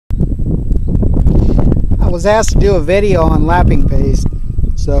was asked to do a video on lapping paste,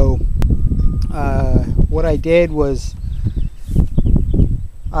 so what I did was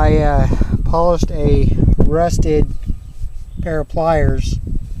I polished a rusted pair of pliers,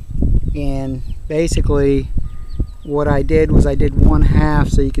 and basically what I did was I did 1/2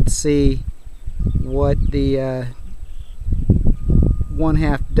 so you could see what the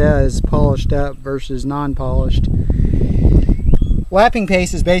 1/2 does polished up versus non-polished. Lapping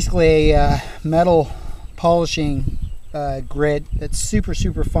paste is basically a metal polishing grit that's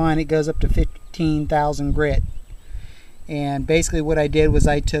super fine. It goes up to 15,000 grit. And basically what I did was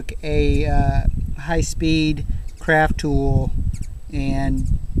I took a high-speed craft tool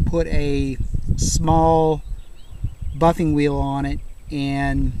and put a small buffing wheel on it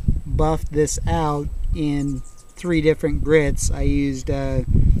and buffed this out in 3 different grits. I used 10,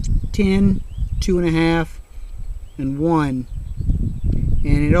 2.5, and 1.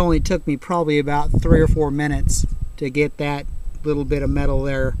 And it only took me probably about 3 or 4 minutes to get that little bit of metal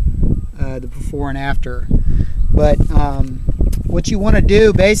there, the before and after. But what you want to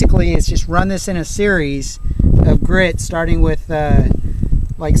do basically is just run this in a series of grits, starting with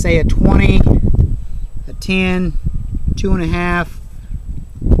like say a 20, a 10, 2.5,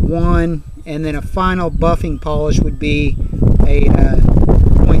 1, and then a final buffing polish would be a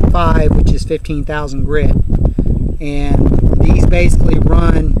 0.5, which is 15,000 grit. And these basically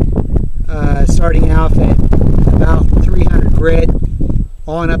run starting off at about 300 grit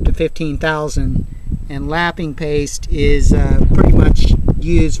on up to 15,000. And lapping paste is pretty much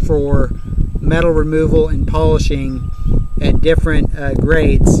used for metal removal and polishing at different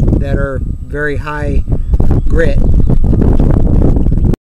grades that are very high grit.